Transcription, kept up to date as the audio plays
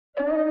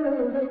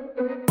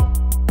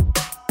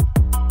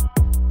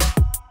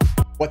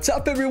What's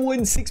up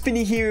everyone,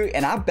 Sixpenny here,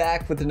 and I'm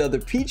back with another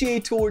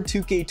PGA Tour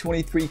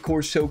 2K23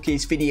 course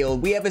showcase video.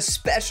 We have a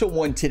special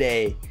one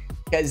today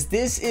because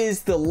this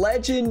is the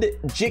legend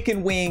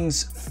Chicken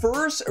Wings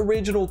first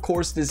original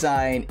course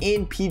design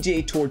in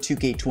PGA Tour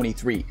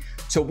 2K23.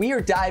 So we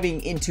are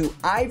diving into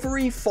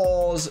Ivory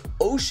Falls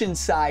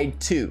Oceanside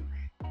 2.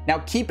 Now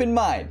keep in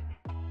mind,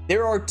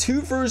 there are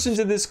two versions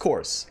of this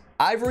course,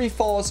 Ivory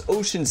Falls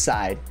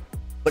Oceanside,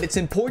 but it's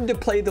important to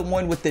play the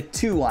one with the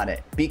 2 on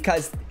it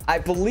because I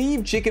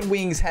believe Chicken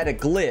Wings had a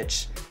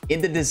glitch in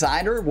the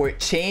designer where it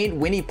changed,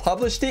 when he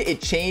published it,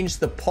 it changed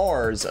the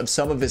pars of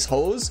some of his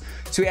holes.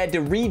 So he had to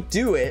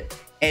redo it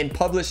and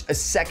publish a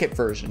second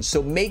version.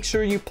 So make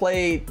sure you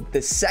play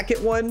the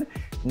second one,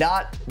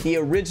 not the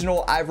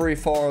original Ivory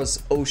Falls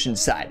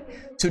Oceanside.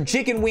 So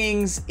Chicken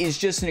Wings is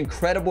just an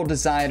incredible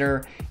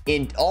designer,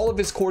 and all of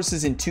his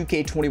courses in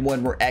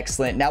 2K21 were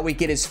excellent. Now we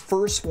get his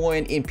first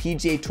one in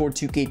PGA Tour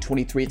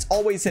 2K23. It's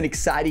always an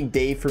exciting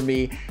day for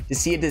me to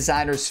see a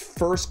designer's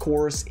first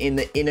course in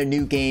a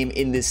new game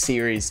in this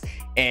series.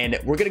 And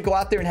we're gonna go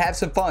out there and have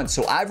some fun.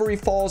 So Ivory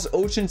Falls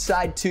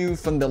Oceanside 2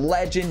 from the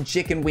legend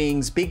Chicken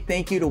Wings. Big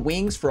thank you to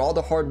Wings for all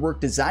the hard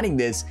work designing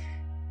this.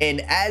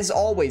 And as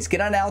always,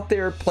 get on out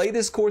there, play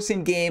this course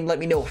in game. Let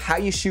me know how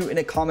you shoot in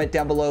a comment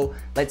down below.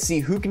 Let's see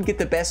who can get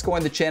the best score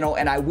on the channel.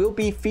 And I will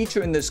be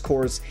featuring this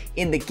course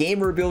in the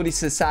Gamer Ability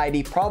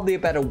Society probably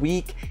about a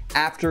week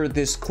after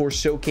this course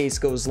showcase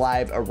goes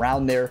live,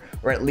 around there,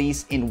 or at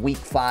least in week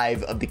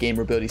 5 of the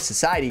Gamer Ability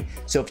Society.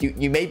 So if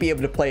you may be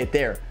able to play it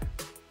there.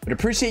 But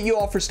appreciate you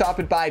all for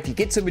stopping by. If you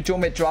get some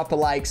enjoyment, drop a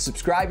like,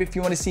 subscribe if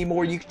you want to see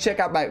more. You can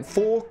check out my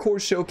full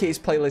course showcase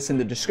playlist in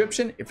the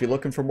description if you're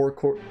looking for more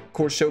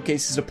course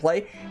showcases to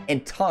play,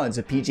 and tons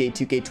of PGA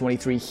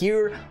 2K23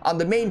 here on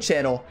the main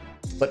channel,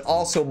 but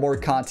also more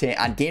content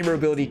on Gamer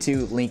Ability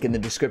 2, link in the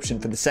description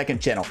for the second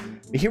channel.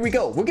 But here we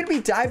go. We're going to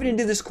be diving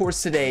into this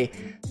course today.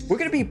 We're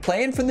going to be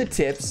playing from the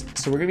tips.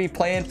 So we're going to be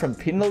playing from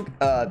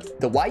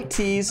the white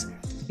tees,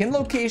 pin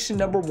location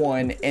number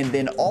 1, and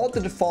then all the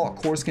default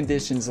course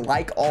conditions.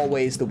 Like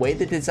always, the way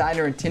the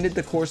designer intended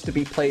the course to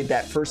be played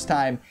that first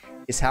time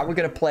is how we're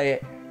going to play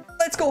it.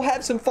 Let's go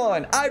have some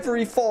fun.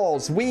 Ivory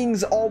Falls.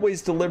 Wings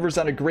always delivers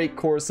on a great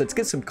course. Let's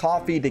get some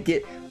coffee to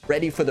get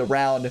ready for the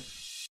round.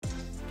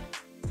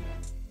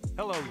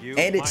 Hello, you.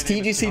 And it's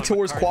TGC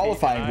Tours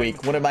qualifying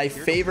week, one of my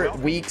favorite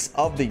weeks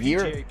of the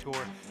year,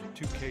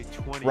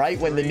 right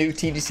when the new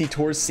TGC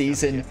Tours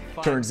season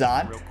turns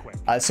on.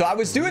 So I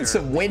was doing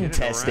some wind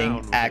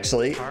testing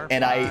actually,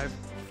 and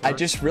I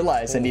just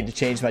realized I need to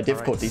change my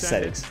difficulty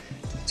settings.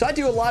 So I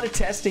do a lot of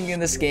testing in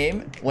this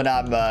game when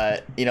I'm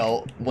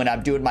when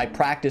I'm doing my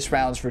practice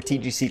rounds for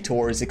TGC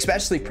Tours,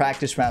 especially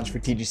practice rounds for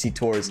TGC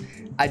Tours.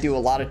 I do a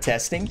lot of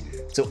testing.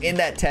 So in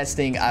that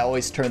testing, I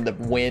always turn the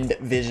wind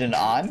vision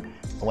on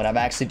when I'm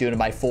actually doing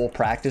my full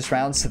practice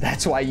rounds. So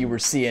that's why you were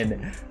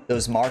seeing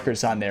those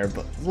markers on there.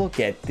 But look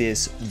at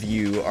this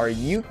view. Are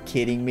you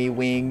kidding me,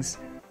 Wings?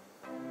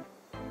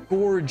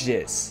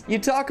 Gorgeous. You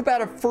talk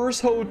about a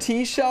first hole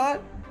tee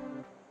shot,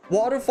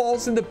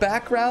 waterfalls in the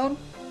background,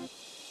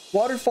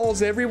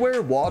 waterfalls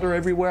everywhere, water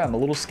everywhere. I'm a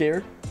little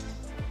scared.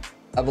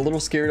 I'm a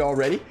little scared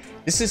already.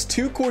 This is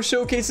 2 course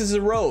showcases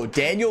in a row.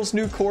 Daniel's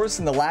new course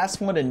in the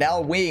last one, and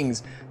now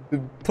Wings,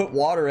 who put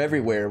water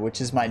everywhere, which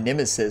is my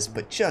nemesis.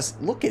 But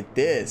just look at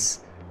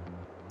this.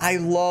 I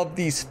love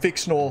these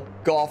fictional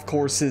golf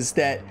courses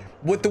that,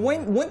 with the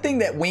one thing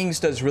that Wings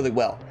does really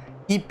well,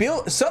 he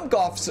built some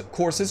golf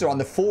courses are on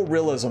the full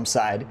realism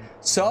side,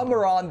 some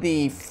are on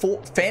the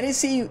full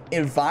fantasy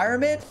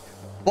environment,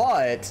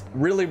 but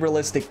really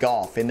realistic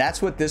golf. And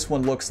that's what this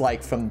one looks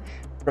like from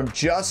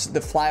just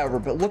the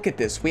flyover. But look at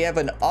this. We have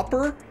an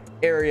upper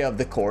area of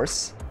the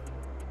course.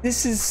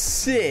 This is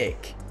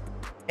sick.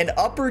 An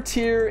upper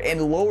tier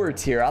and lower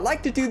tier. I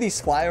like to do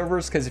these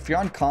flyovers because if you're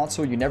on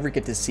console, you never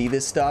get to see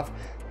this stuff.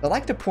 I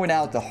like to point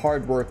out the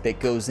hard work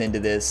that goes into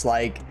this.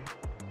 Like,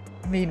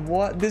 I mean,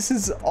 what? This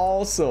is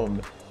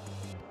awesome.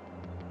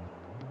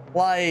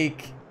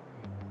 Like,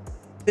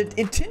 the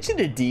attention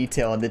to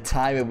detail and the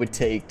time it would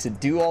take to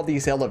do all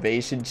these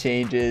elevation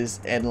changes,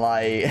 and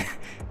like,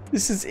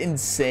 this is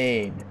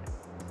insane.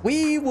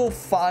 We will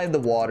find the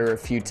water a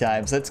few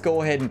times. Let's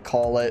go ahead and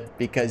call it,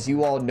 because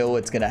you all know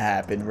it's gonna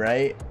happen,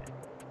 right?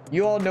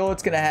 You all know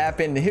it's gonna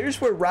happen.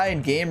 Here's where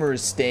Ryan Gamer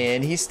is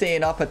staying. He's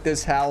staying up at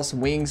this house.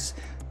 Wings,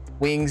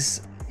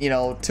 you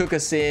know, took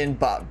us in,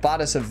 bought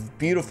us a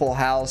beautiful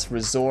house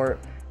resort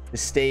to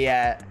stay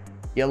at.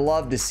 You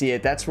love to see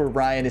it. That's where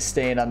Ryan is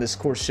staying on this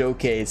course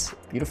showcase.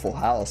 Beautiful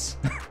house.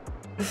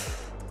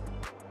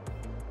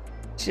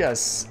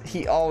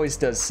 He always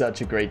does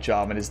such a great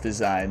job in his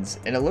designs.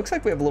 And it looks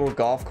like we have a little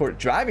golf court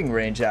driving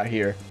range out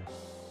here.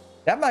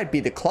 That might be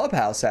the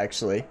clubhouse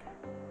actually,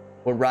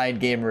 where Ryan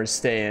Gamer is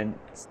staying.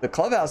 The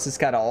clubhouse is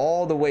kind of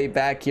all the way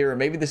back here, or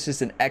maybe this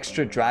is an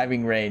extra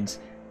driving range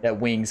that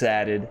Wings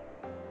added.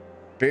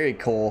 Very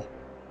cool.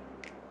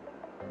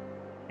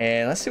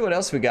 And let's see what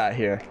else we got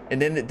here.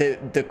 And then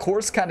the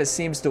course kind of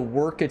seems to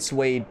work its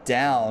way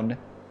down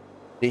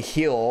the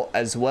hill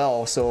as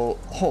well. So,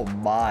 oh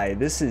my,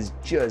 this is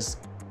just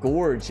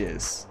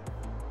gorgeous.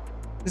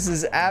 This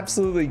is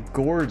absolutely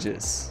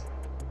gorgeous.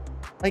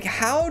 Like,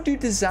 how do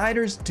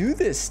designers do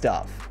this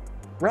stuff?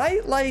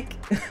 Right? Like,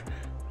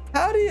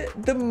 how do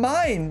the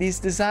mind these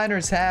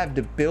designers have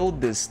to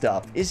build this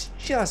stuff is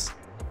just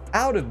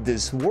out of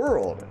this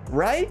world,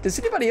 right? Does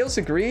anybody else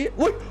agree?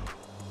 Look.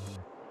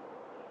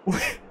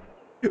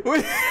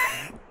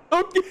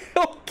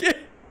 Okay.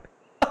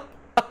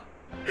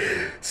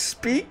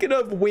 Speaking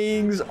of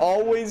wings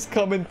always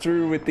coming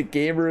through with the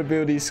gamer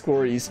ability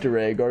score Easter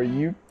egg, are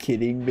you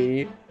kidding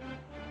me?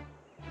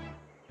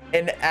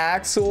 An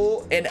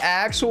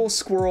actual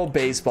squirrel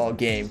baseball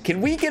game.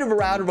 Can we get a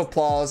round of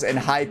applause and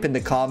hype in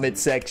the comment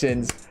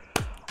sections?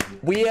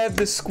 We have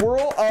the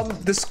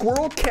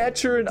squirrel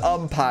catcher and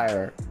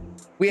umpire.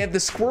 We have the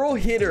squirrel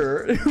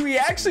hitter. We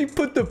actually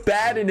put the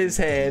bat in his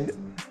hand.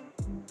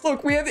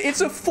 Look,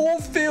 it's a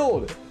full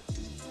field.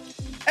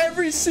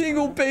 Every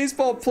single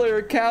baseball player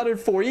accounted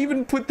for.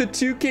 Even put the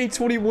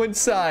 2K21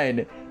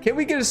 sign. Can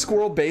we get a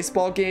squirrel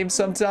baseball game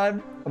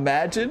sometime?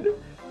 Imagine.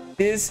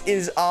 This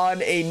is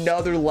on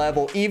another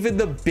level. Even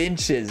the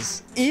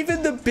benches.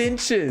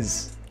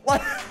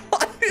 Like,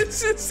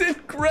 this is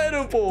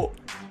incredible.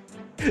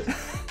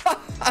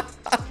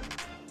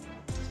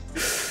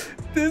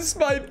 This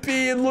might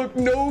be, and look,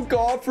 no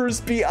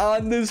golfers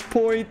beyond this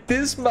point.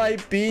 This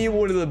might be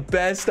one of the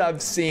best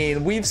I've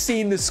seen. We've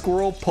seen the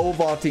squirrel pole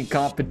vaulting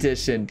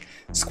competition,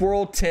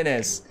 squirrel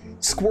tennis,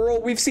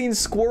 we've seen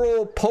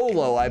squirrel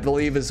polo, I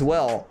believe, as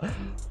well.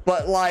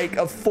 But like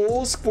a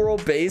full squirrel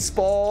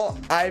baseball,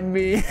 I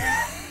mean,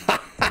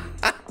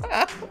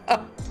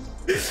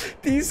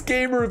 these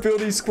gamer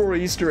ability squirrel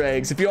Easter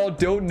eggs, if y'all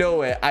don't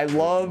know it, I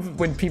love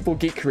when people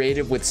get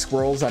creative with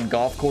squirrels on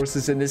golf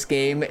courses in this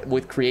game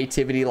with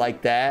creativity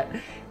like that.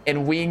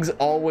 And Wings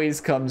always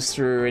comes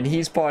through, and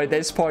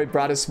that's probably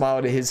brought a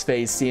smile to his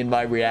face seeing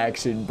my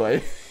reaction,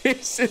 but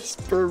it's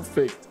just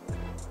perfect.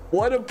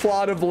 What a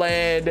plot of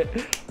land.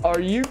 Are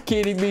you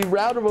kidding me?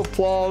 Round of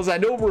applause. I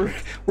know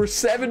we're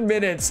 7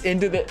 minutes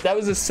into that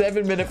was a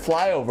 7-minute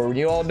flyover.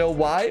 You all know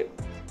why?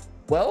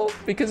 Well,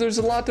 because there's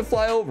a lot to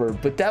fly over,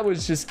 but that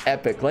was just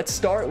epic. Let's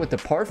start with the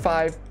par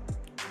 5,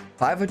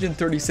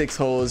 536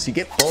 holes. You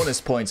get bonus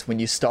points when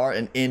you start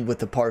and end with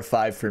the par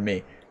 5 for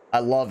me. I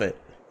love it.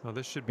 Oh,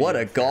 this should be what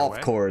a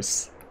golf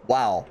course.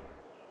 Wow.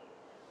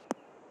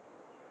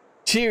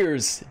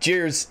 Cheers,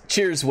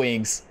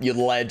 Wings, you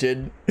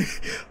legend.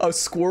 A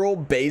squirrel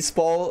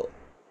baseball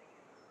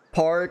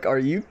park? Are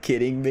you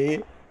kidding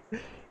me?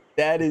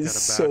 That is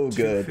so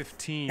good.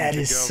 That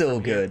is so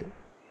good.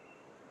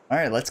 All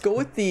right, let's go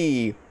with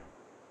the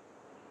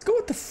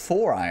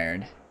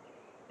 4-iron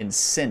and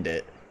send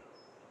it.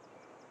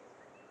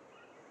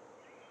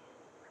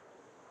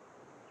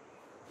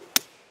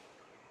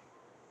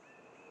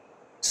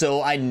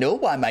 So I know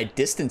why my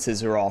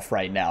distances are off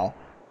right now.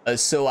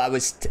 So I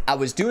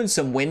was doing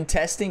some wind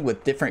testing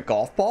with different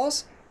golf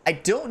balls. I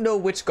don't know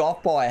which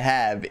golf ball I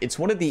have. It's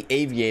one of the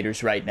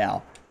aviators right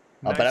now.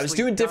 But I was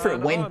doing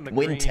different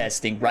wind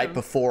testing right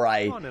before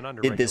I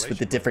did this with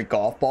the different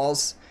golf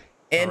balls.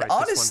 And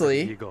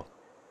honestly,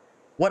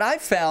 what I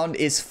found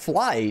is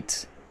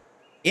flight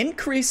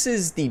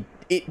increases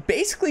it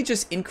basically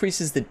just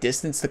increases the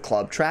distance the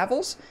club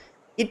travels.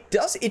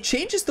 It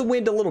changes the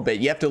wind a little bit.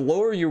 You have to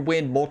lower your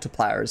wind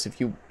multipliers.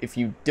 If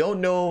you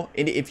don't know,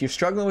 if you're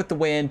struggling with the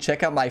wind,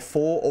 check out my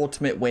full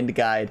ultimate wind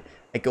guide.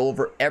 I go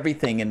over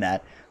everything in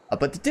that.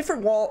 But the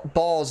different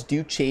balls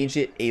do change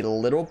it a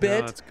little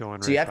bit.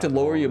 So you have to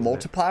lower your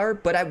multiplier.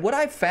 But what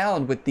I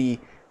found with the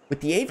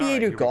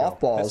aviator golf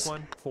balls,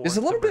 there's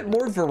a little bit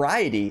more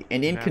variety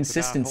and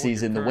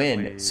inconsistencies in the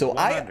wind. So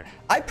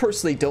I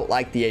personally don't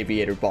like the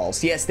aviator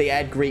balls. Yes, they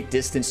add great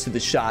distance to the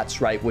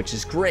shots, right, which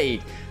is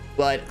great.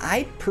 But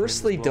I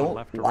personally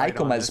don't like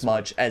them as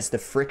much as the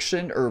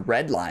friction or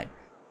red line.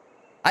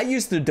 I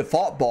use the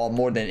default ball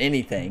more than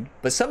anything,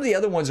 but some of the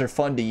other ones are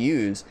fun to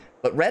use.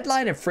 But red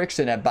line and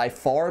friction have by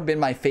far been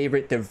my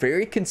favorite. They're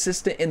very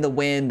consistent in the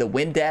wind. The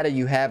wind data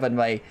you have on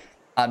my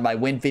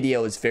wind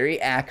video is very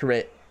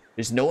accurate.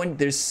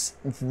 There's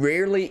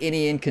rarely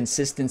any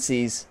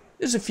inconsistencies.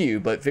 There's a few,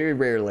 but very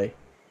rarely.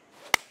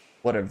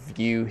 What a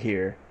view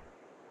here.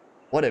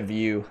 What a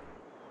view.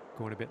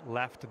 Going a bit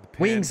left of the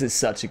pin. Wings is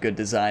such a good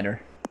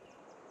designer.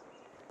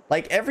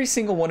 Like every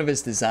single one of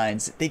his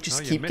designs, they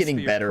just keep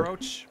getting better.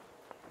 Approach.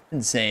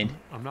 Insane.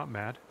 I'm not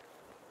mad.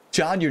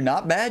 John, you're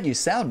not mad? You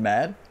sound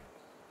mad.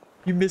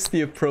 You missed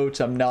the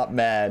approach. I'm not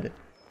mad.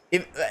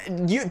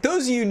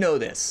 Those of you know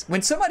this.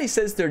 When somebody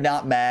says they're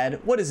not mad,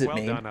 what does it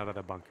mean? Well done out of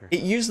the bunker.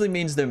 It usually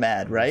means they're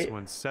mad, right?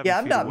 Yeah,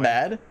 I'm not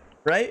mad,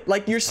 right?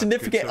 Like your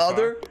significant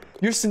other,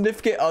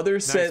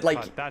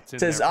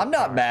 says I'm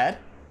not mad.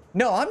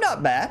 No, I'm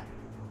not mad.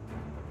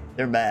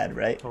 They're mad,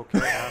 right?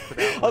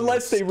 Okay,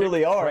 unless they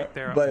really are. Right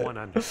there, but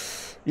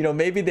you know,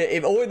 maybe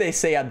or they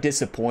say I'm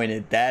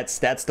disappointed. That's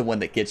the one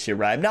that gets you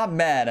right. I'm not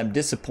mad. I'm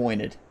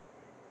disappointed.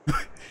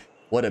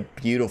 What a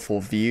beautiful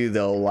view,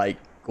 though. Like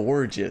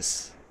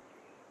gorgeous.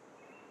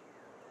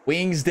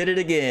 Wings did it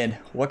again.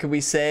 What can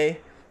we say?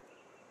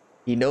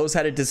 He knows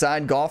how to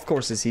design golf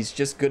courses. He's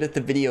just good at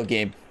the video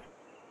game.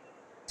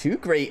 two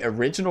great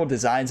original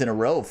designs in a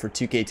row for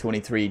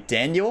 2K23.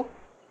 Daniel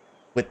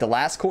with the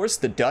last course,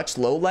 the Dutch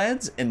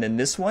Lowlands, and then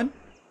this one,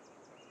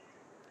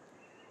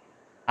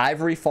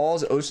 Ivory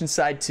Falls,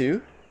 Oceanside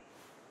 2.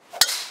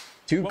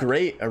 Two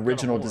great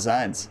original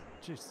designs.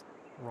 Just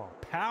raw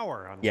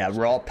power. On Yeah,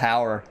 raw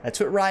power. That's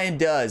what Ryan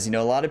does. You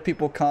know, a lot of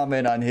people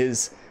comment on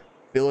his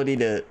ability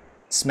to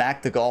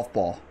smack the golf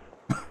ball.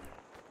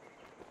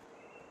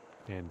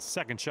 And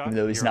second shot. Even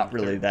though he's not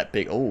really that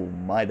big. Oh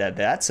my,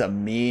 that's a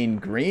mean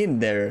green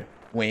there,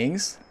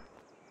 Wings.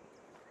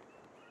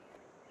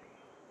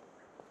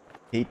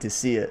 Hate to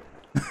see it.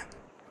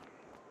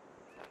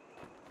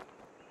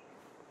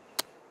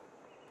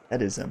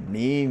 That is a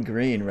mean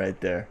green right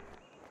there.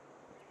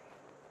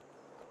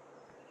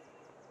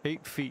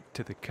 8 feet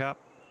to the cup.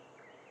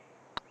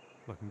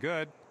 Looking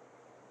good.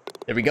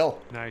 There we go.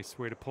 Nice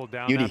way to pull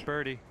down Beauty. that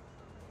birdie.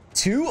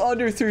 2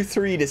 under through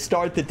 3 to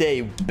start the day.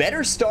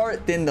 Better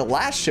start than the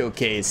last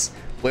showcase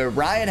where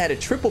Ryan had a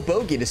triple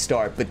bogey to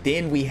start, but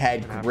then we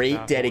had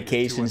great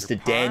dedications to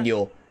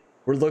Daniel.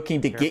 We're looking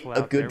to get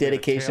a good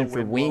dedication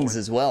for Wings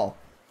as well.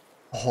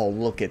 Oh,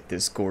 look at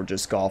this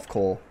gorgeous golf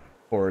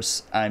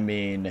course. I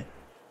mean,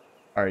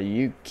 are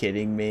you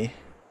kidding me?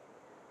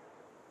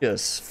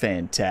 Just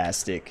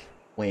fantastic.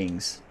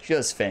 Wings,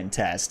 just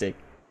fantastic.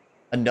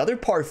 Another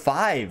par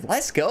 5.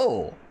 Let's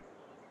go.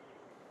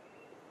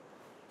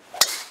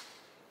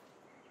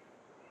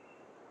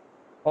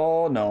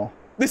 Oh no,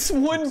 this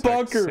one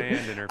bunker.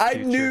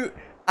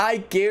 I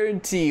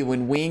guarantee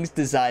when Wings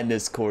designed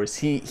this course,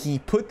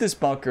 he put this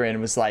bunker in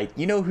and was like,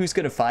 you know who's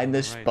gonna find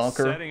this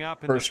bunker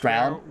first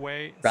round?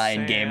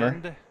 Ryan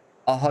Gamer,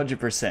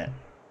 100%.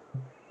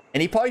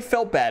 And he probably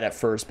felt bad at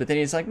first, but then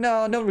he's like,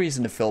 no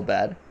reason to feel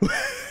bad.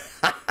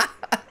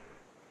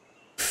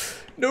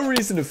 No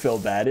reason to feel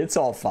bad. It's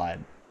all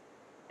fine.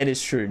 And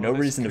it's true. No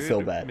reason to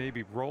feel bad.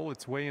 Maybe roll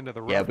its way into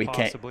the rough. Yeah, we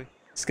can't.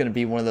 It's gonna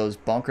be one of those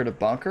bunker to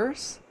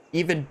bunkers.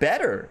 Even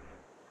better.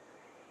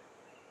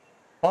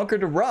 Bunker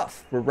to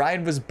rough, where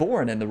Ryan was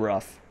born in the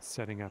rough.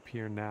 Setting up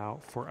here now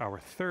for our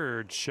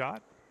third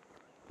shot.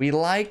 We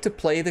like to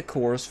play the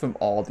course from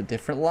all the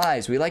different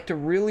lies. We like to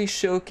really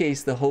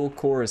showcase the whole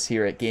course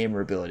here at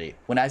Gamer Ability.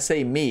 When I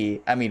say me,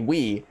 I mean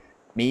we,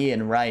 me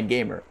and Ryan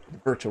Gamer,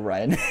 virtual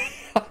Ryan.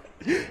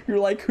 You're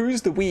like,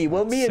 who's the we?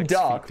 Well, me and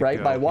Doc,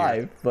 right? My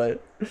wife,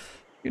 but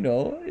you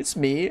know, it's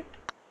me.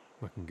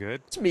 Looking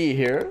good. It's me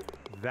here.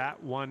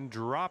 That one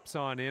drops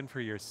on in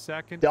for your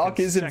second. Doc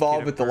is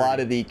involved with a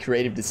lot of the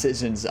creative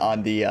decisions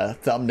on the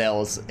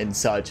thumbnails and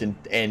such,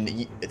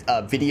 and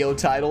video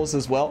titles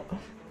as well.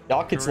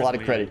 Doc gets a lot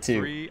of credit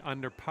too. 3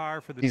 under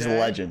par for the He's a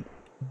legend.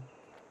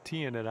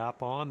 Teeing it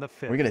up on the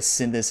 5th. We're gonna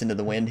send this into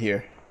the wind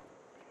here.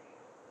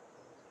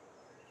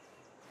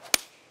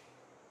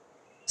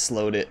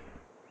 Slowed it.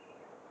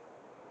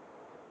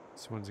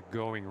 This one's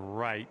going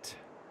right.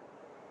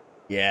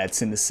 Yeah,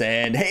 it's in the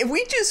sand. Hey,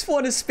 we just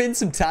want to spend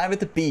some time at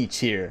the beach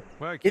here.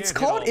 Well, it's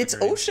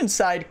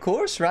Oceanside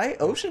course, right?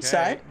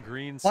 Oceanside.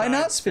 Green Why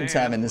not spend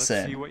time in the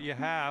sand? Let's see what you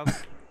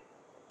have.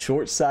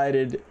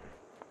 Short-sided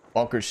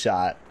bunker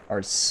shot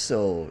are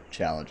so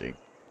challenging.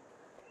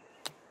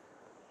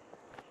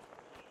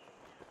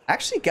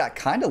 Actually got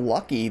kind of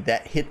lucky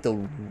that hit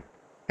the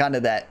kind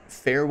of that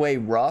fairway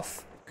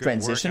rough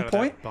transition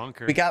point.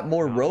 We got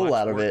more roll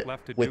out of it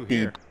with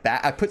the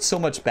back. I put so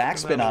much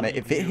backspin on it.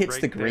 If it hits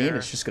the green,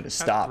 it's just going to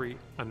stop. 3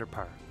 under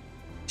par.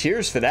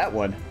 Cheers for that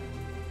one.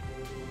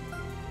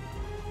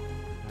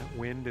 That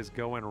wind is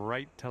going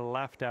right to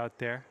left out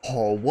there.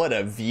 Oh, what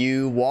a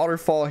view.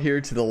 Waterfall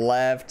here to the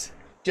left.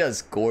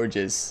 Just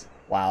gorgeous.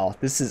 Wow,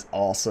 this is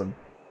awesome.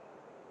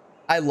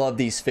 I love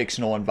these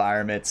fictional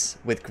environments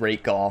with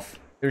great golf.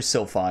 They're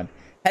so fun.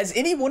 Has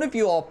any one of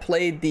you all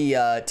played the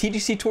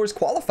TGC Tours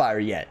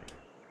qualifier yet?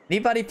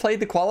 Anybody played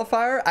the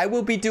qualifier? I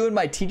will be doing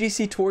my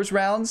TGC Tours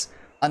rounds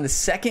on the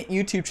second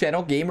YouTube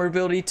channel, Gamer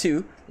Ability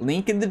 2.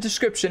 Link in the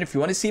description. If you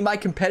want to see my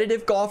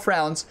competitive golf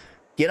rounds,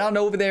 get on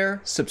over there,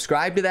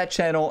 subscribe to that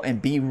channel,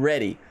 and be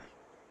ready.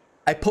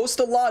 I post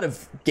a lot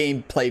of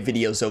gameplay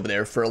videos over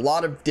there for a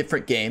lot of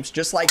different games,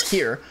 just like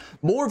here.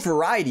 More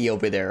variety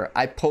over there.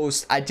 I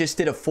just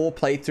did a full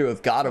playthrough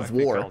of God of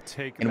War,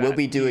 and we'll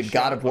be doing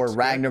God of War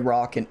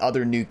Ragnarok and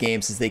other new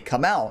games as they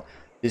come out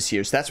this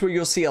year. So that's where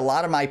you'll see a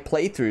lot of my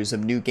playthroughs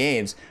of new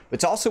games, but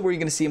it's also where you're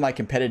going to see my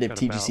competitive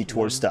TGC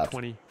Tour stuff.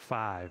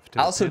 I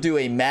also do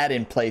a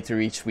Madden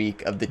playthrough each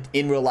week of the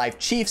in real life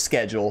Chiefs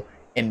schedule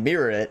and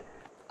mirror it.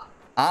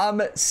 I'm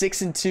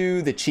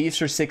 6-2. The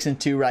Chiefs are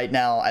 6-2 right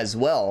now as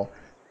well.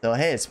 So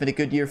hey, it's been a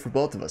good year for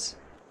both of us.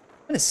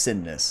 I'm gonna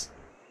send this.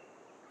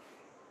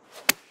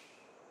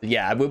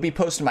 Yeah, I will be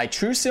posting my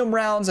True Sim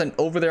rounds and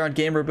over there on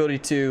Gamer Ability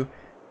 2,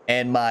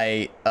 and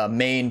my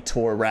main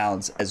tour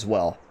rounds as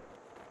well.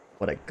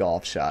 What a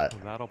golf shot.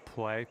 Well, that'll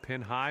play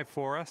pin high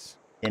for us.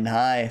 Pin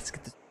high. Let's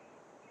get this.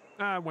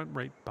 I went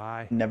right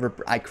by.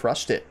 I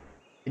crushed it.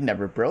 It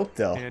never broke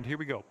though. And here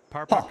we go.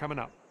 Par putt coming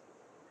up.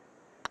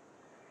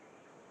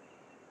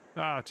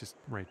 Just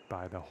right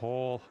by the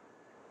hole.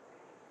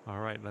 All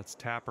right, let's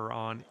tap her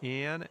on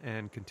in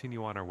and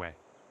continue on our way.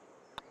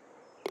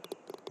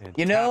 And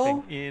you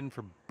know, tapping in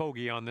for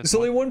bogey on this there's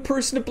only one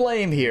person to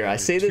blame here. I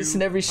say this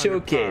in every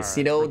showcase.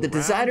 You know, the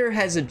designer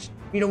has a,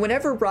 you know,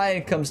 whenever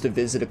Ryan comes to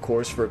visit a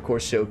course for a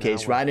course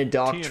showcase, Ryan and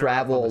Doc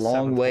travel a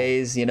long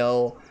ways, you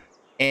know,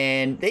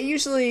 and they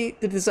usually,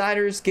 the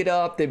designers get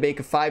up, they make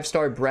a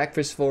 5-star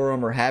breakfast for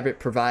them or have it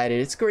provided.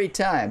 It's a great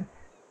time.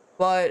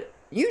 But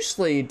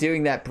usually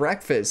during that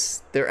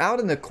breakfast, they're out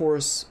in the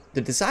course,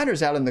 the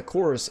designer's out in the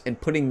course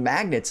and putting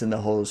magnets in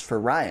the hose for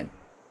Ryan.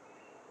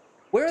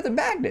 Where are the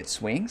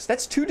magnets, Wings?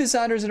 That's 2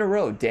 designers in a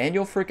row.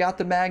 Daniel forgot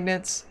the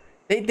magnets.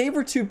 They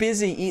were too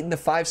busy eating the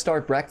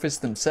 5-star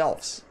breakfast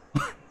themselves.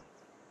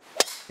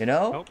 You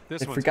know? Oh,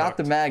 they forgot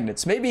the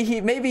magnets. Maybe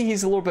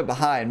he's a little bit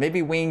behind.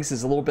 Maybe Wings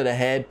is a little bit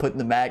ahead, putting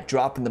the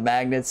dropping the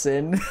magnets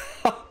in.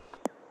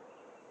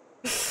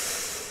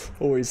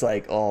 Or he's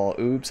like, oh,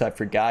 oops, I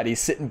forgot. He's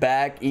sitting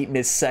back eating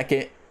his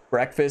second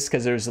breakfast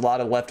because there's a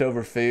lot of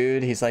leftover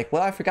food. He's like,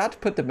 well, I forgot to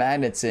put the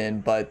magnets in,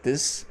 but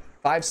this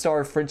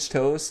 5-star French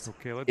toast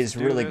is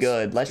really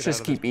good. Let's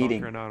just keep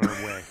eating.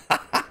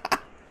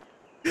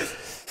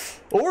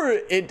 Or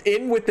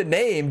in with the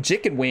name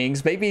chicken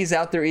wings. Maybe he's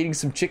out there eating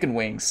some chicken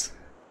wings.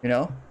 You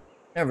know,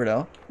 never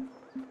know.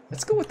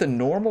 Let's go with the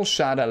normal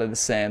shot out of the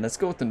sand. Let's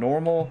go with the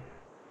normal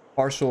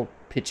partial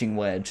pitching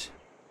wedge.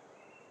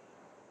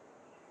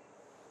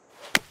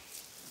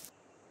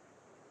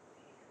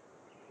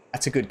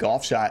 That's a good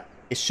golf shot.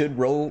 It should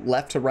roll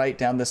left to right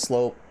down the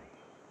slope.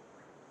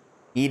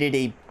 Needed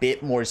a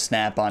bit more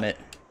snap on it.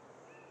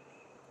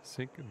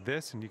 Sink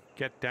this and you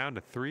get down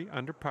to 3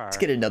 under par. Let's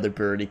get another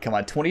birdie. Come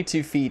on,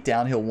 22 feet,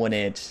 downhill 1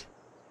 inch.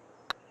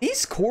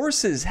 These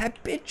courses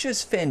have been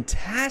just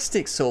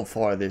fantastic so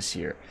far this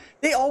year.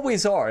 They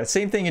always are.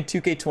 Same thing in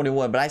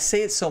 2K21, but I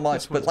say it so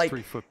much. But like,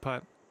 3-foot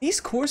putt.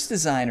 These course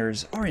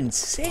designers are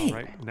insane.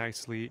 All right,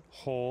 nicely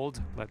hold.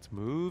 Let's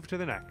move to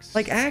the next.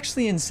 Like,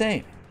 actually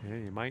insane. Yeah,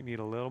 you might need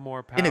a little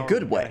more power. In a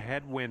good way. A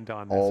headwind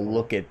on this one. one.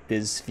 Look at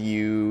this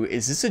view.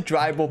 Is this a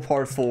drivable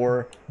par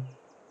 4?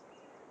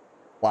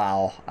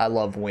 Wow, I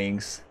love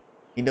Wings.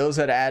 He knows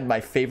how to add my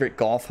favorite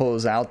golf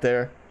hose out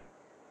there.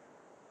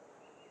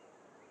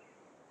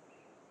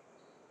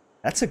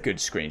 That's a good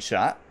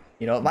screenshot.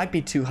 You know, it might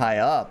be too high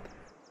up,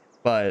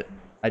 but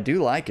I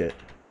do like it.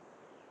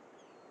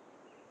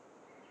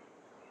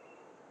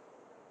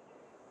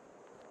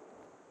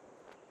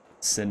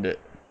 Send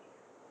it.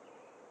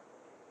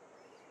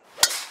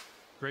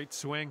 Great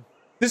swing.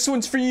 This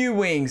one's for you,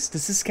 Wings.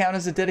 Does this count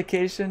as a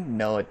dedication?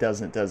 No, it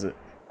doesn't, does it?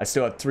 I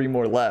still have 3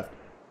 more left.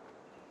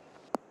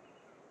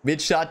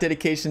 Mid-shot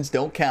dedications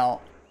don't count.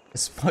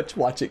 As much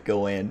watch it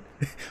go in.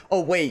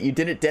 Oh, wait, you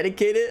didn't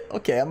dedicate it?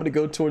 Okay, I'm going to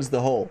go towards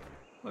the hole.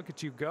 Look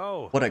at you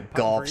go. What a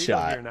golf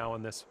shot. Here now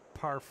on this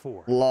par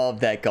 4. Love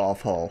that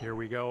golf hole. Here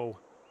we go.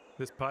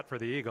 This putt for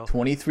the eagle.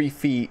 23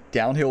 feet,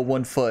 downhill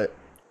 1 foot.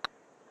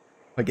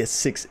 I guess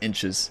 6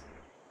 inches.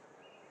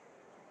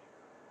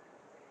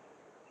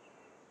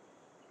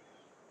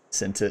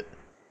 Sent it.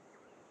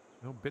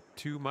 A bit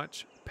too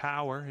much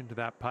power into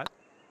that putt.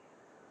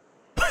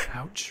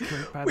 Ouch,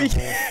 right by the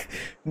hole.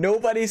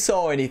 Nobody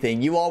saw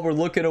anything. You all were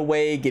looking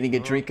away, getting a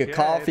drink of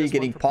coffee,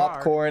 getting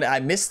popcorn. I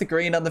missed the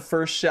green on the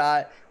first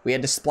shot. We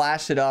had to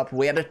splash it up.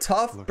 We had a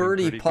tough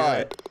birdie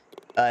putt,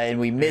 and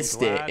we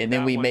missed it, and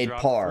then we made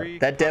par.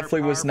 That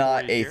definitely was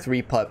not a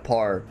 3-putt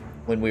par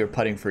when we were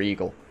putting for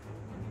eagle.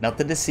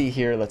 Nothing to see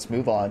here. Let's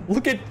move on.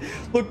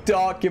 Look,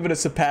 Doc giving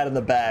us a pat on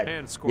the back.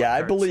 Yeah,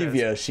 I believe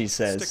you, she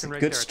says.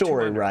 Good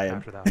story,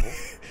 Ryan.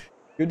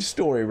 Good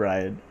story,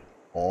 Ryan.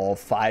 Oh,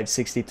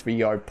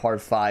 563-yard par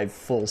 5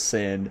 full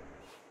send.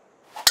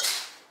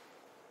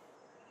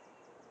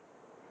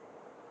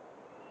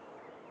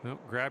 Nope,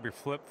 grab your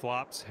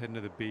flip-flops, heading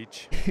to the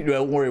beach.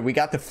 Don't worry, we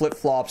got the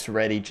flip-flops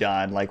ready,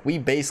 John. Like, we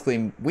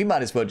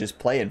might as well just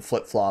play in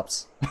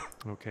flip-flops.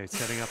 Okay,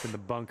 setting up in the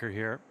bunker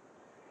here.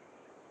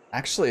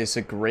 Actually, it's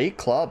a great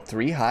club.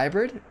 3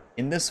 hybrid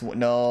in this one.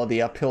 No,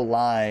 the uphill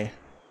lie.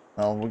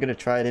 Well, we're gonna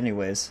try it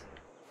anyways.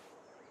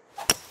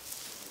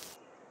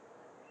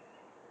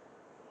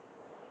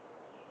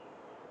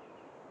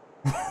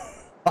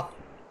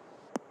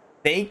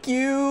 Thank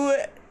you.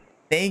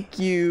 Thank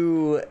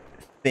you.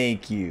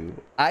 Thank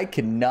you. I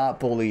cannot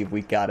believe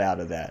we got out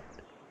of that.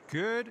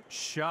 Good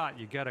shot.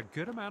 You got a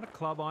good amount of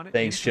club on it.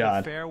 Thanks,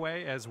 John.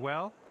 Fairway as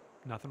well.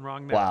 Nothing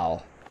wrong there.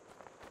 Wow.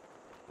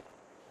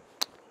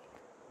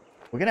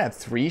 We're going to have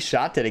 3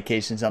 shot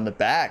dedications on the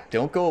back.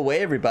 Don't go away,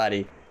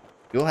 everybody.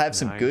 You'll have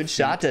some good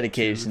shot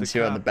dedications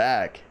here on the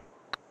back.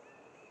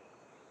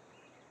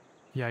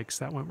 Yikes,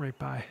 that went right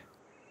by.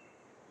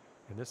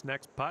 And this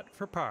next putt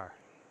for par.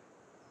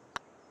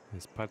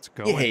 This putt's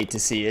going. You hate to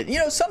see it. You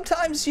know,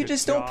 sometimes you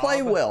just don't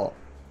play well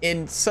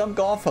in some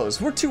golf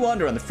holes. We're 2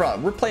 under on the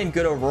front. We're playing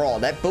good overall.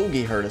 That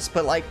bogey hurt us.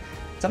 But, like,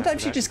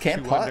 sometimes you just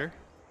can't putt. For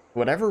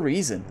whatever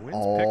reason.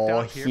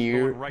 Oh,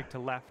 here. Right to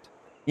left.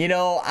 You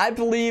know, I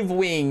believe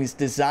Wings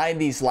designed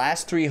these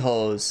last 3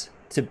 holes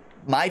to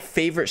my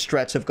favorite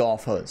stretch of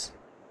golf holes.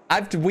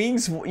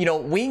 Wings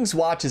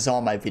watches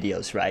all my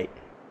videos, right?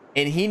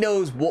 And he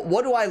knows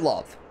what do I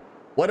love?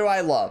 What do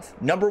I love?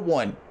 Number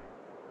 1,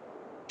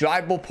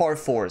 drivable par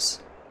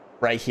 4s.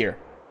 right here.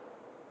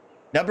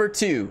 Number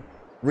 2,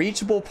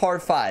 reachable par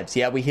 5s.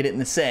 Yeah, we hit it in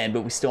the sand,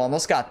 but we still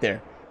almost got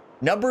there.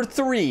 Number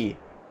 3,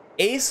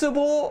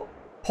 aceable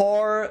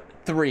par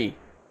 3.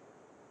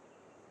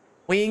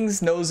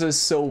 Wings knows us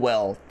so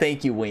well.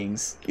 Thank you,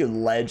 Wings. You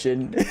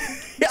legend.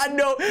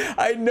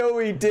 I know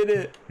he did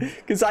it,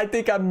 because I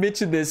think I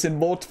mentioned this in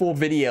multiple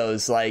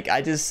videos. Like,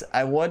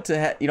 I want to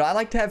have, I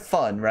like to have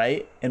fun,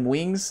 right? And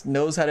Wings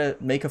knows how to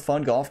make a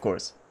fun golf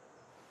course.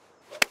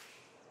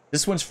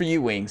 This one's for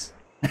you, Wings.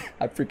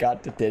 I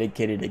forgot to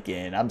dedicate it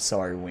again. I'm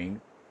sorry,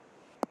 Wings.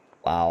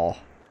 Wow.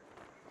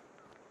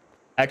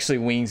 Actually,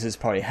 Wings is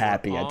probably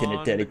happy I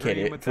didn't dedicate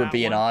it. For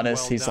being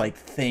honest, he's like,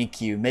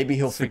 thank you. Maybe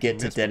he'll forget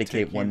to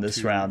dedicate one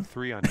this round.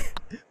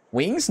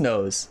 Wings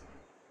knows.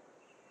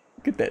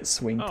 Look at that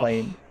swing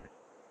plane.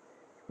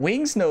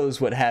 Wings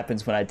knows what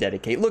happens when I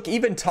dedicate. Look,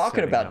 even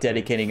talking about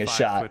dedicating a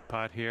shot,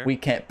 we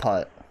can't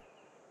putt.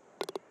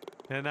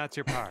 And that's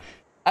your par.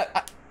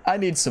 I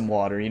need some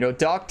water.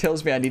 Doc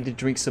tells me I need to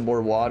drink some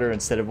more water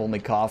instead of only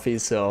coffee,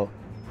 so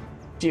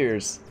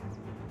cheers.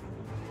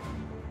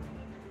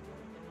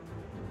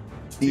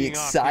 The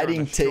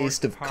exciting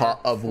taste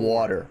of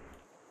water.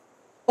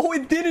 Oh,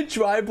 it did a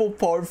drivable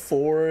par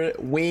 4.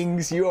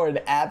 Wings, you are an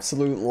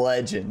absolute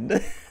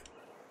legend.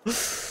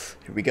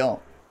 Here we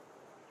go.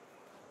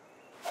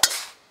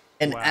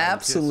 An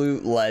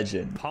absolute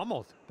legend.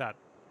 Pummeled that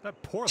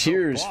poor.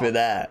 Cheers for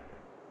that.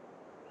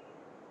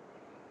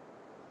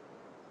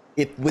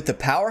 With the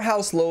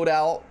powerhouse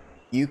loadout,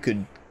 you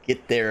could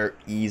get there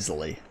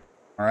easily.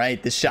 All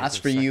right, this shot's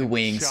for you,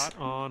 Wings.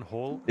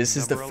 This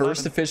is the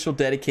first official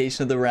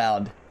dedication of the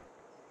round.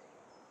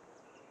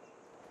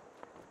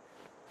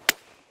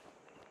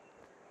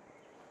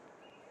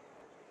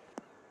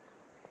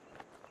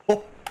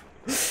 Oh,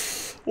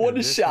 what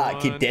a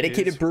shot. Get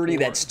dedicated birdie.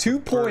 That's 2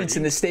 points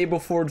in the Stable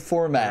Ford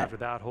format. After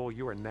that hole,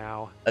 you are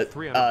now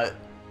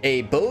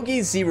a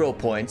bogey 0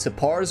 points, a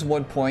par is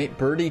 1 point,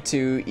 birdie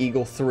 2,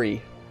 eagle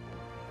 3.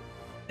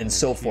 And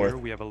so forth.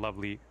 We have a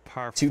lovely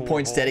par 2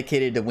 points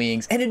dedicated to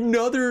Wings. And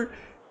another,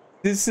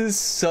 this is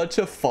such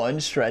a fun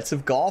stretch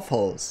of golf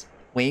holes.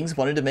 Wings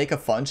wanted to make a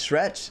fun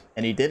stretch,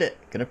 and he did it.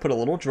 Gonna put a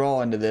little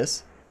draw into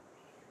this.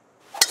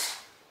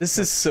 This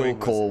is so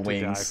cool,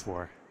 Wings.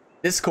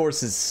 This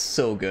course is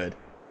so good.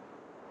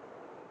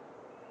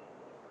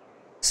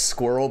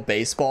 Squirrel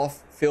baseball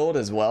field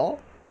as well.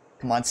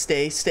 Come on,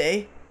 stay.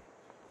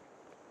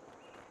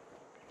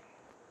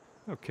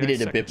 Okay,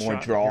 Needed a bit more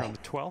draw. On the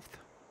 12th.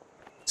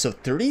 So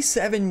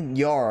 37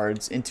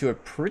 yards into a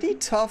pretty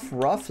tough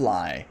rough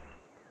lie.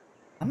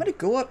 I'm going to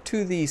go up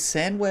to the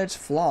sand wedge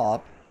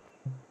flop.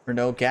 Or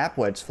no, gap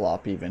wedge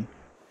flop even.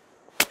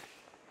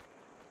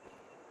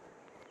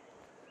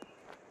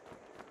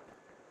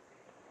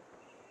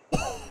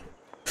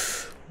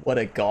 What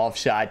a golf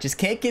shot. Just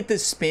can't get the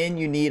spin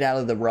you need out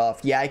of the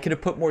rough. Yeah, I could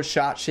have put more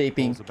shot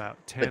shaping.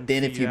 But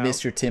then if you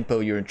miss your tempo,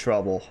 you're in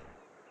trouble.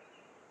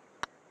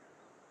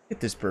 Get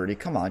this birdie.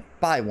 Come on.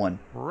 Buy one.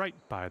 Right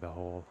by the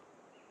hole.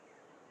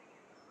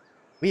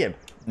 We have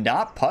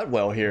not putt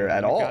well here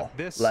at all.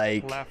 This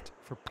like left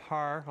for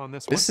par on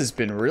this one. This has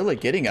been really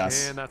getting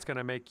us. And that's going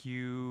to make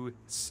you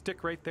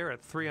stick right there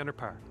at 3 under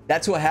par.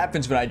 That's what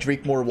happens when I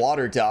drink more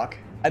water, Doc.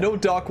 I know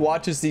Doc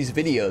watches these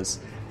videos.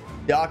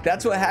 Doc,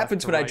 that's what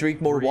happens when I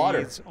drink more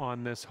water.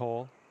 On this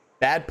hole.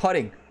 Bad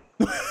putting.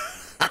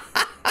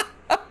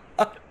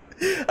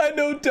 I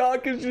know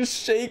Doc is just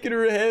shaking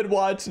her head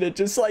watching it,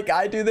 just like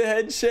I do the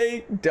head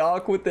shake.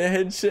 Doc with the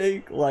head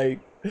shake. Like,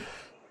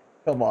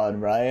 come on,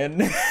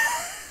 Ryan.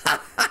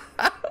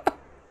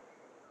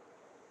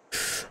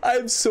 I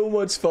have so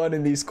much fun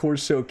in these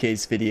course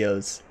showcase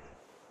videos.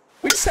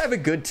 We just have a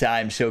good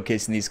time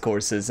showcasing these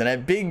courses, and a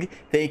big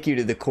thank you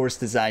to the course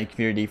design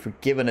community for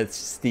giving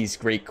us these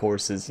great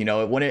courses.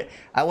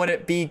 I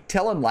wouldn't be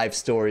telling life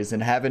stories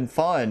and having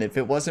fun if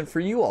it wasn't for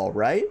you all,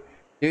 right?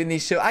 Doing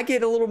these shows, I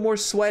get a little more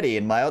sweaty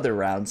in my other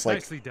rounds. Like,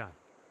 nicely done.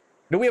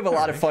 We have a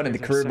lot of fun in the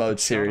career mode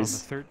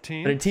series, but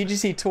in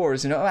TGC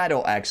Tours, I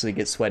don't actually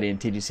get sweaty in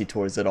TGC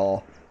Tours at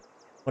all.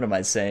 What am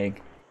I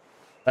saying?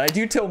 But I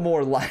do tell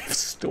more life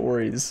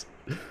stories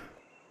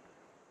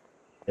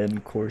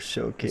in course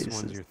showcases. This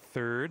one's your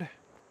third.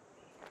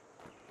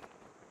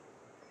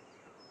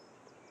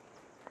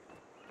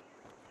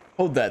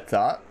 Hold that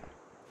thought.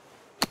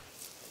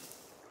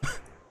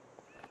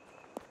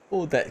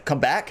 Hold that. Come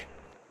back.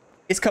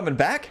 It's coming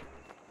back.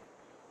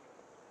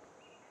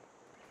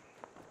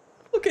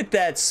 Look at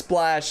that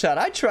splash shot.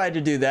 I tried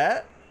to do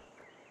that.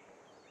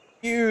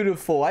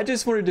 Beautiful. I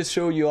just wanted to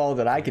show you all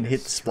that I can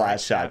hit the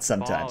splash shot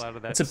sometimes.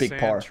 It's a big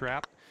par.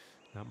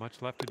 Not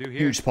much left to do here.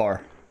 Huge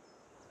par.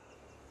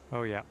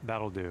 Oh yeah,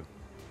 that'll do.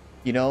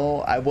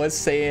 I was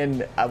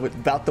saying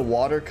about the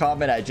water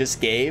comment I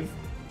just gave.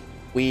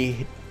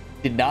 We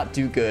did not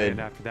do good. And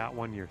after that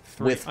one, you're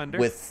 3 under.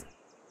 With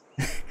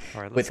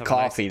right, with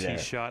coffee nice there.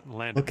 Shot and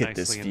land Look at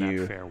this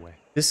view.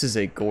 This is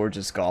a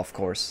gorgeous golf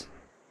course.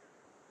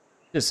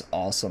 Just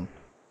awesome.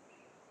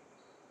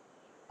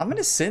 I'm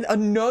gonna send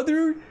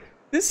another.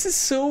 This is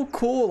so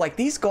cool. Like,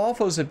 these golf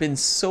holes have been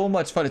so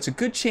much fun. It's a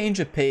good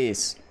change of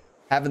pace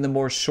having the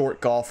more short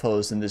golf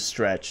hose in this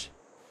stretch.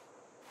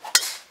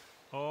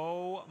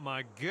 Oh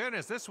my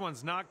goodness, this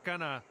one's not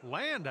gonna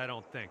land, I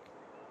don't think.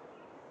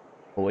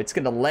 Oh, it's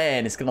gonna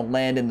land. It's gonna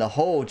land in the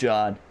hole,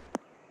 John.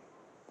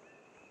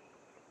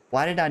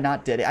 Why did I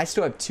not dedicate? I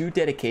still have 2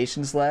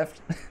 dedications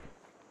left.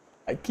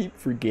 I keep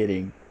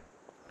forgetting.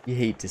 You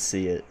hate to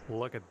see it.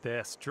 Look at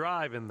this.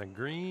 Drive in the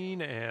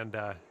green and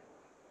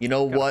you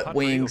know what,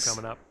 Wings?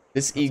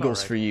 This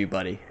Eagle's right. for you,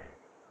 buddy.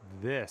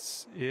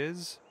 This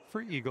is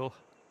for Eagle.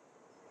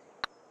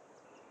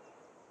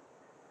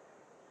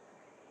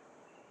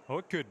 Oh,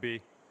 it could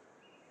be.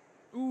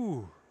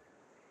 Ooh.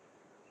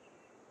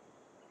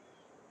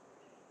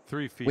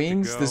 3 feet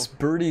Wings, to go. this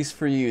birdie's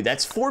for you.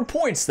 That's 4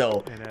 points,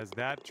 though. And as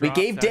that drops, We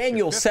gave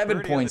Daniel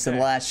 7 points in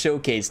the last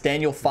showcase.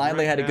 Daniel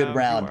finally had a good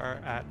round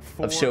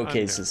of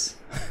showcases.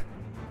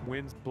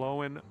 Winds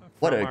blowing.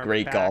 What a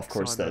great golf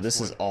course, though.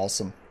 This is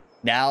awesome.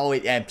 Now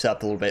it amps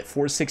up a little bit.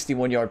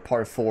 461-yard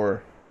par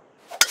 4.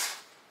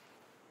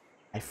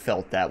 I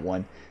felt that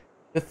one.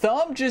 The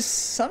thumb just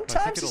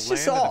sometimes it's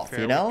just off,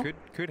 you know?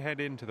 Could head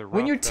into the rough,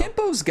 when your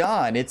tempo's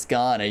gone, it's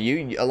gone.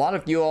 A lot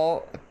of you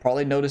all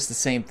probably notice the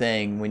same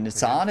thing. When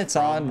it's on, it's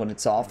on. When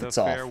it's off, it's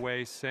off.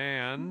 Fairway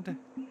sand.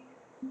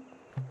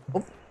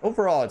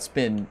 Overall, it's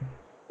been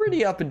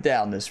pretty up and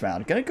down this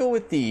round. Gonna go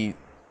with the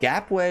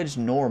gap wedge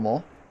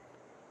normal.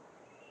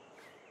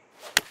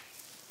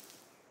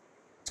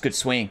 It's a good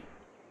swing.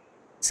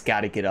 It's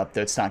got to get up,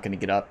 though. It's not going to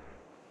get up.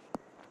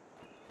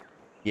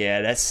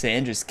 Yeah, that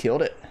sand just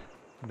killed it.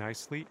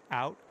 Nicely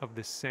out of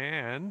the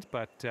sand,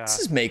 but this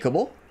is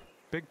makeable.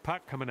 Big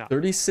putt coming up.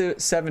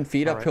 37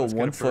 feet All uphill, right,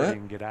 1 foot.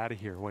 And get out of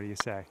here. What do you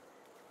say?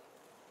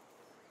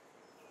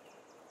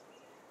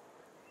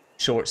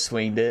 Short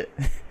swinged it.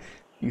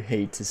 You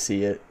hate to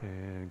see it.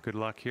 And good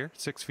luck here.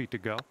 6 feet to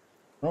go.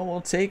 Well,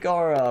 we'll take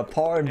our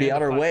par and be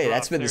on our way.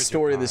 That's been the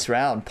story of this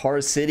round.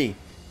 Par City.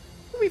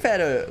 We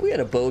had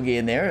a bogey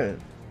in there,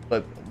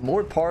 but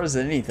more pars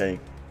than anything.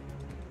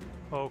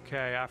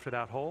 Okay, after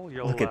that hole,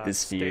 you'll look at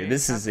this view.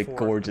 This is a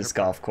gorgeous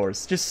golf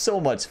course. Just so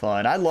much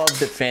fun. I love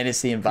the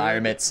fantasy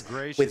environments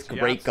with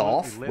great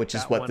golf, which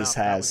is what this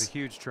has. That was a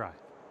huge try.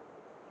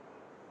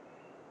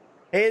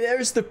 Hey,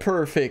 there's the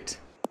perfect.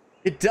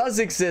 It does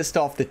exist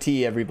off the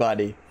tee,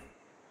 everybody.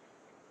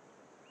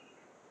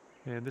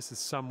 And this is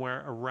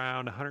somewhere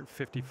around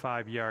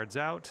 155 yards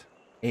out.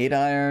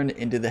 8-iron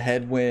into the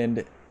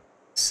headwind.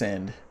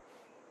 Send.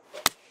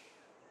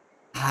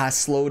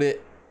 Slowed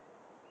it.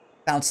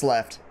 Bounce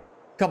left.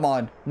 Come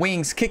on.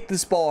 Wings, kick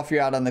this ball if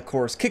you're out on the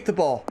course. Kick the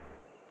ball.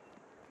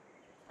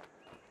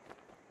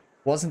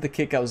 Wasn't the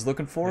kick I was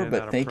looking for,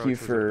 but thank you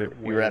for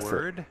your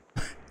effort.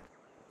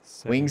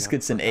 Wings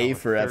gets an A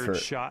for effort.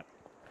 Shot.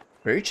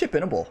 Very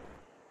chip-inable.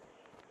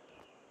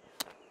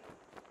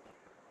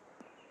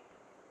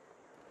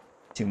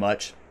 Too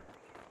much.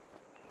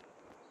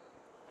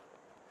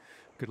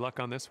 Good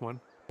luck on this one.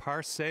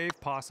 Par save,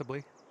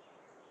 possibly.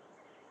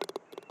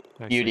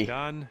 Nicely Beauty.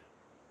 Done.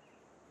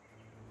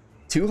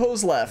 2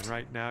 holes left. And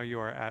right now you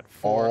are at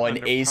 4. Oh,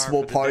 an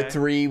aceable par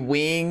 3.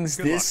 Wings,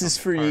 this is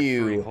for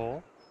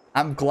you.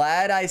 I'm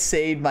glad I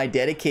saved my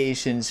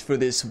dedications for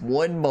this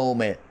one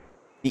moment.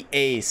 The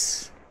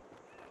ace.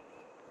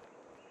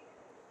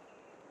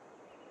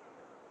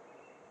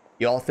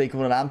 Y'all thinking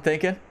what I'm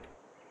thinking?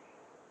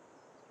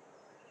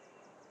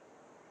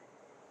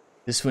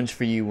 This one's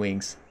for you,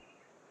 Wings.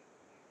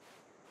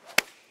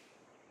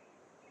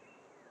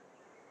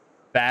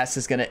 Bass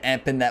is going to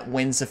amp in that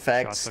winds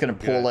effect. It's going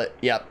to pull it.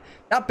 Yep.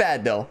 Not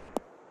bad, though.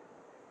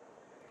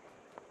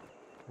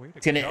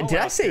 It's gonna, did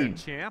I say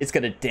it's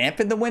going to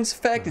dampen the winds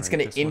effect? It's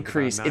going to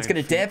increase. It's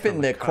going to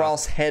dampen the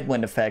cross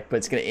headwind effect, but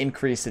it's going to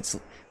increase its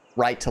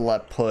right to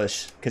left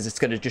push because it's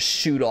going to just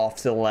shoot off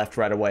to the left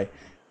right away.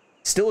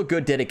 Still a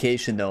good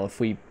dedication, though,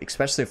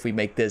 especially if we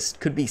make this.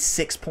 Could be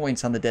 6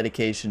 points on the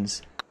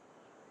dedications.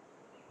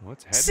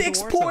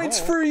 6 points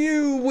for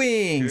you,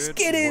 Wings.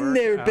 Get in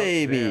there,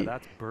 baby.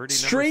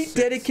 Straight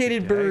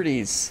dedicated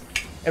birdies.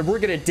 And we're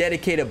going to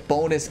dedicate a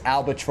bonus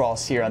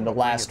albatross here on the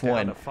last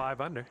one.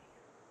 5 under.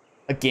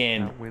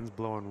 Again, that wind's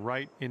blowing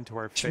right into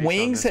our face.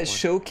 Wings has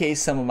showcased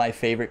some of my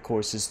favorite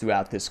courses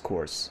throughout this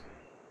course.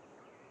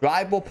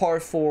 Drivable par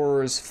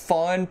 4s,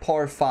 fun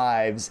par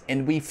 5s,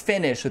 and we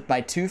finish with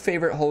my 2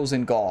 favorite holes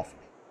in golf.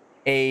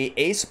 A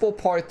aceable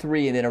par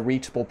 3 and then a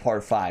reachable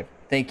par 5.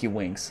 Thank you,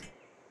 Wings.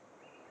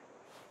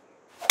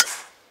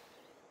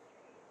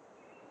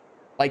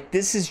 Like,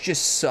 this is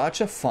just such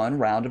a fun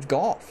round of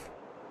golf.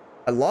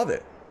 I love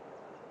it.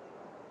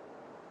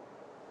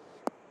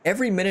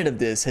 Every minute of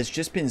this has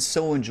just been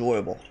so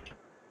enjoyable.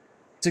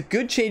 It's a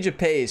good change of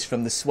pace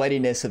from the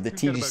sweatiness of the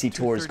TGC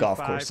Tours golf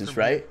courses,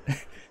 right?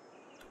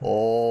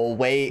 Oh,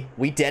 wait.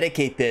 We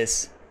dedicate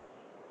this.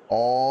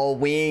 Oh,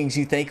 Wings,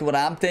 you thinking what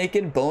I'm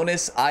thinking?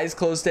 Bonus eyes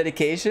closed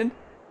dedication?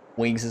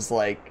 Wings is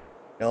like,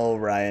 no,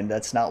 Ryan,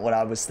 that's not what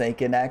I was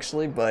thinking,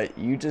 actually, but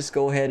you just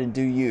go ahead and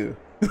do you.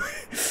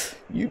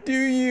 You do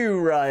you,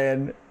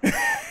 Ryan.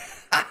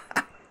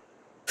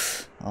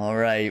 All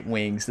right,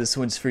 Wings, this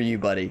one's for you,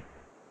 buddy.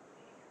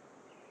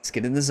 Let's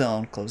get in the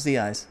zone. Close the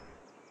eyes.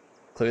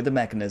 Clear the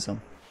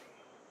mechanism.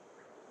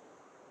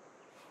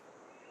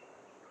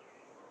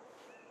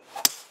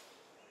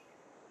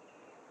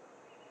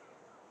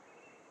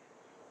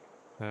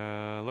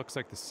 Looks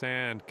like the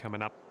sand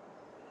coming up.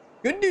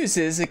 Good news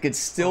is it could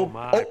still...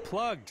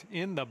 Plugged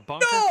in the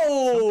bunker.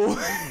 No!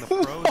 In the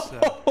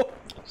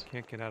pros,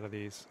 can't get out of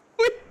these.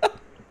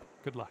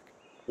 Good luck.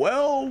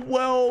 Well.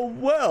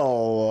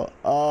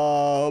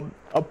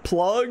 A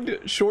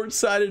plugged,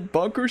 short-sighted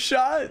bunker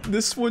shot.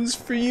 This one's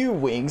for you,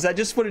 Wings. I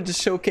just wanted to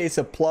showcase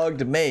a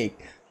plugged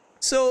make.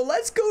 So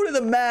let's go to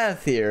the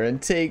math here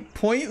and take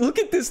point. Look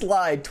at this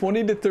line,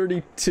 20 to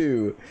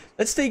 32.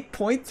 Let's take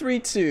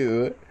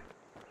 0.32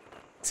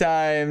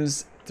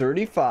 times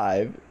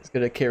 35. It's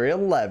going to carry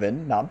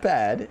 11. Not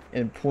bad.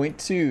 And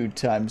 0.2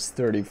 times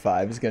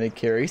 35 is going to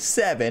carry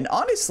 7.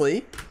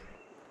 Honestly,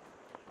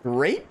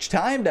 great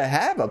time to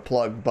have a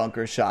plugged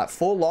bunker shot.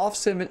 Full off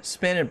spin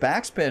and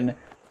backspin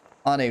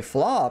on a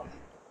flop.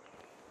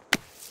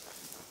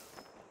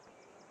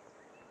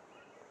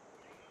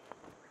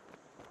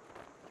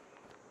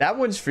 That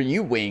one's for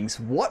you, Wings.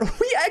 What?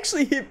 We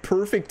actually hit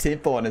perfect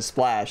tempo on a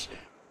splash.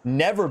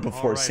 Never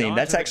before seen.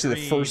 That's actually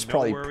the first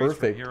probably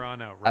perfect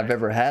I've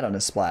ever had on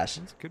a splash.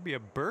 This could be a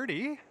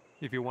birdie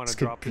if you want to This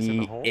drop could this in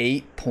the be hole.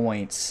 8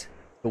 points.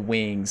 The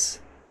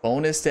Wings.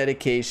 Bonus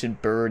dedication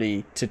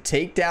birdie to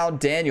take down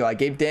Daniel. I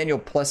gave Daniel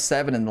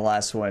 +7 in the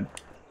last one.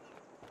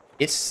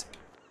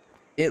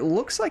 It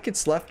looks like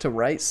it's left to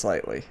right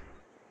slightly.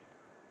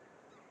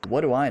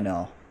 What do I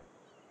know?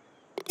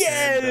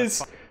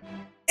 Yes!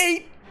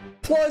 8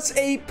 plus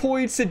 8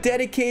 points to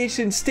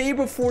dedication.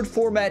 Stable Ford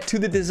format to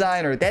the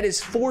designer. That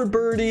is 4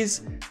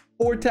 birdies.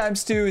 4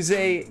 times 2 is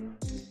 8.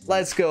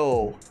 Let's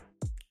go.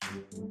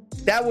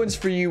 That one's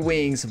for you,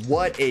 Wings.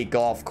 What a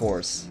golf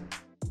course.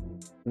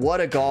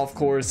 What a golf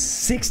course.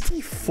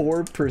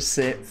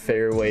 64%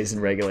 fairways in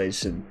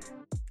regulation.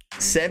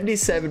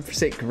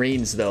 77%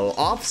 greens, though.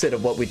 Opposite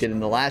of what we did in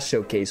the last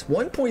showcase.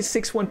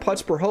 1.61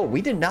 putts per hole.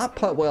 We did not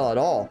putt well at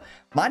all.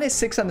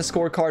 -6 on the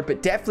scorecard,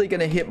 but definitely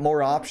going to hit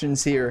more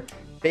options here.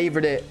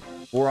 Favorite it,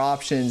 more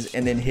options,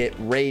 and then hit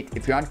rate.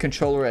 If you're on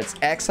controller, it's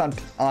X on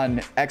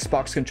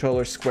Xbox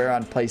controller, square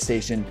on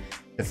PlayStation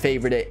to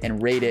favorite it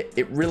and rate it.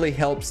 It really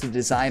helps the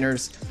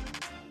designers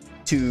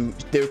to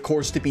their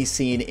course to be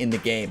seen in the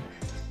game.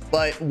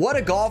 But what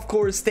a golf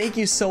course. Thank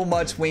you so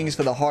much, Wings,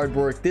 for the hard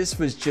work. This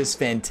was just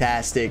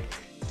fantastic.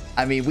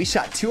 I mean, we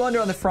shot 2 under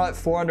on the front,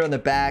 4 under on the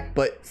back,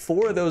 but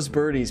 4 of those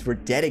birdies were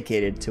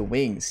dedicated to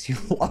Wings. You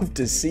love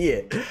to see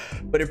it.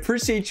 But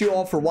appreciate you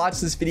all for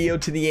watching this video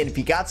to the end. If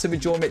you got some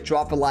enjoyment,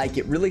 drop a like.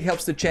 It really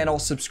helps the channel.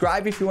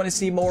 Subscribe if you want to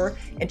see more.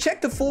 And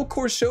check the full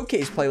course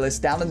showcase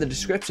playlist down in the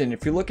description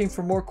if you're looking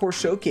for more course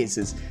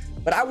showcases.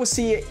 But I will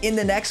see you in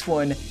the next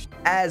one.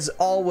 As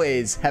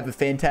always, have a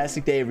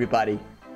fantastic day, everybody.